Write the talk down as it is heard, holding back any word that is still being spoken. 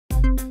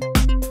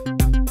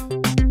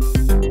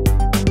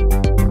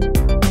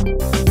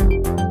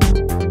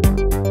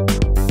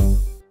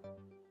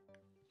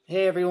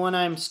everyone,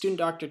 I'm student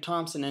Dr.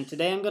 Thompson, and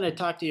today I'm going to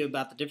talk to you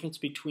about the difference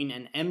between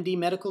an MD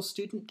medical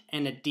student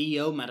and a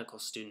DO medical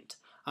student.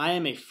 I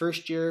am a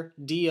first-year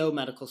DO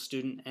medical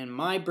student, and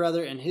my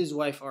brother and his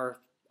wife are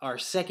our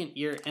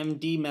second-year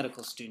MD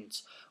medical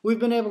students. We've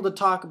been able to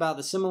talk about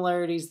the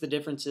similarities, the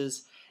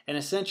differences, and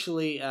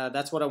essentially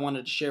that's what I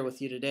wanted to share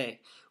with you today.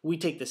 We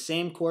take the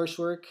same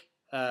coursework,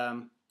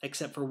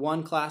 except for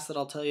one class that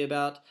I'll tell you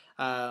about.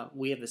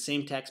 We have the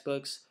same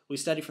textbooks. We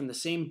study from the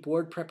same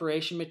board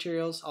preparation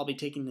materials. I'll be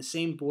taking the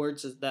same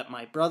boards that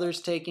my brother's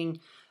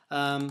taking,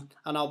 and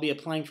I'll be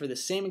applying for the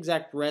same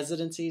exact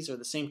residencies or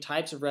the same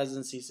types of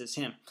residencies as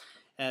him.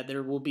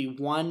 There will be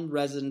one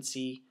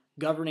residency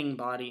governing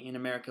body in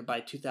America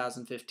by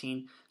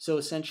 2015. So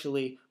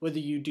essentially, whether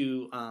you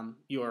do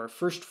your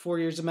first 4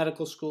 years of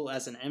medical school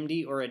as an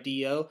MD or a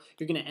DO,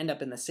 you're going to end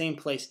up in the same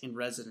place in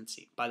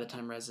residency by the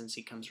time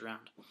residency comes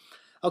around.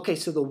 Okay,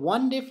 so the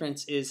one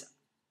difference is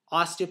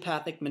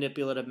osteopathic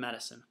manipulative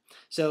medicine.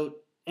 So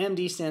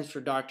MD stands for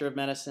Doctor of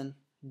Medicine,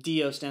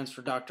 DO stands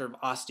for Doctor of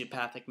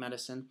Osteopathic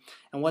Medicine.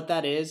 And what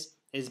that is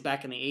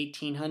back in the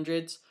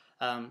 1800s,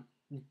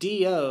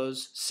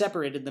 DOs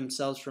separated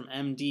themselves from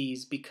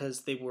MDs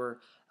because they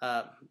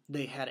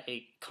had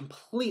a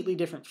completely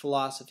different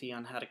philosophy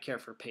on how to care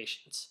for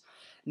patients.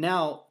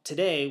 Now,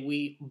 today,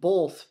 we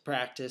both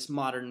practice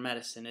modern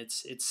medicine.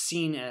 It's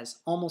seen as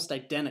almost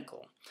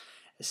identical,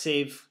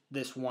 save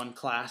this one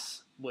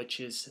class,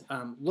 which is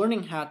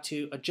learning how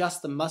to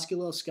adjust the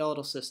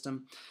musculoskeletal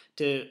system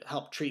to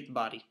help treat the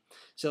body.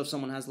 So if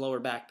someone has lower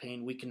back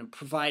pain, we can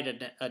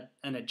provide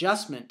an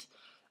adjustment.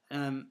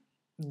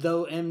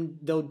 Though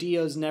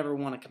DOs never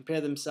want to compare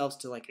themselves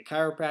to like a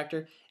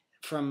chiropractor,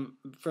 from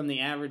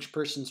the average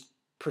person's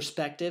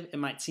perspective, it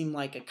might seem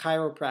like a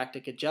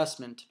chiropractic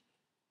adjustment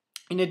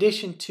in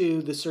addition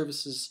to the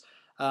services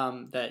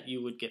that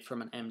you would get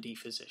from an MD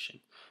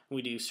physician.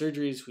 We do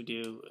surgeries, we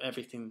do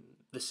everything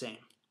the same.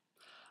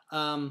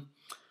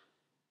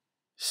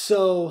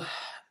 So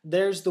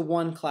there's the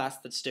one class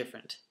that's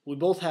different. We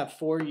both have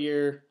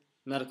 4-year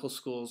medical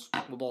schools.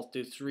 We both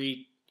do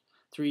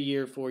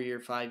 3-year, 4-year,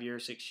 5-year,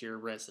 6-year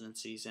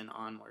residencies and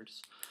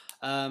onwards.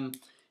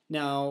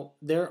 Now,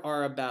 there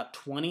are about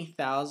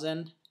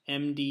 20,000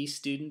 MD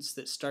students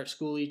that start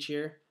school each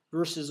year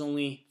versus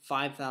only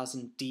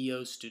 5,000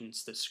 DO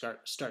students that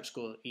start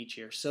school each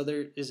year. So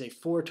there is a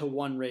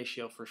 4-to-1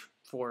 ratio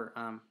for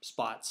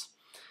spots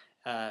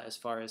as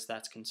far as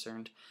that's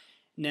concerned.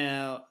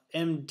 Now,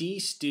 MD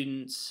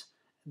students,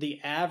 the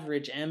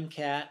average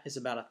MCAT is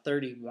about a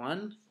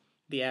 31.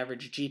 The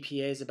average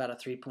GPA is about a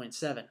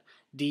 3.7.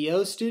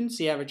 DO students,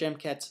 the average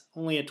MCAT's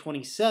only a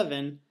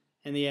 27,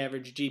 and the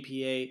average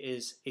GPA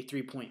is a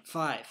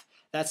 3.5.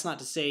 That's not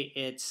to say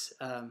it's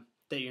that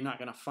you're not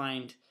going to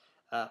find,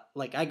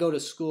 like I go to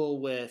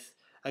school with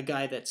a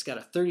guy that's got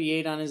a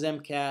 38 on his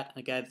MCAT, and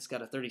a guy that's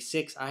got a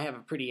 36. I have a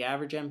pretty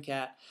average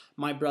MCAT.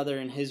 My brother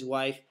and his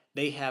wife,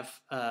 they have,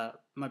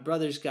 my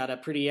brother's got a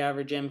pretty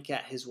average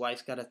MCAT, his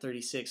wife's got a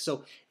 36.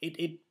 So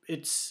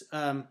it's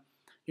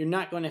you're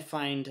not going to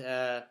find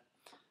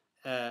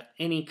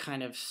any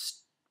kind of,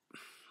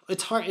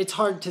 it's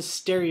hard to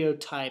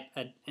stereotype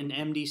an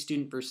MD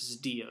student versus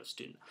a DO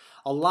student.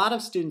 A lot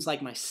of students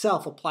like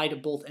myself apply to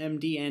both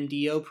MD and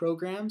DO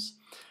programs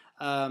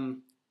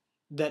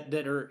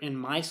that are in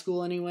my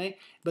school anyway,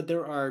 but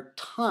there are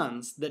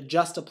tons that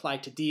just apply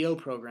to DO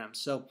programs.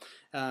 So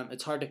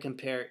it's hard to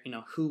compare,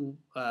 who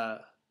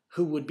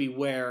would be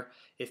where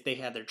if they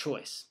had their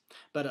choice.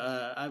 But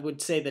I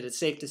would say that it's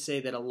safe to say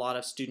that a lot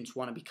of students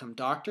want to become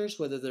doctors,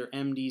 whether they're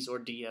MDs or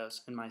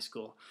DOs in my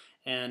school.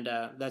 And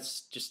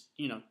that's just,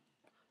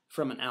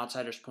 from an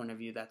outsider's point of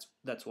view,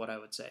 that's what I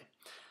would say.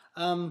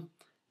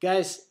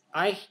 Guys,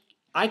 I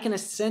can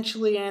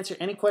essentially answer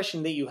any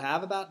question that you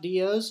have about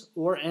DOs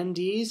or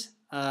MDs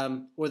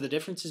or the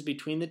differences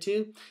between the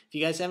two. If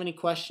you guys have any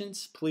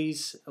questions,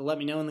 please let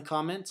me know in the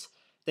comments.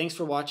 Thanks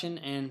for watching,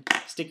 and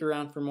stick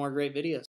around for more great videos.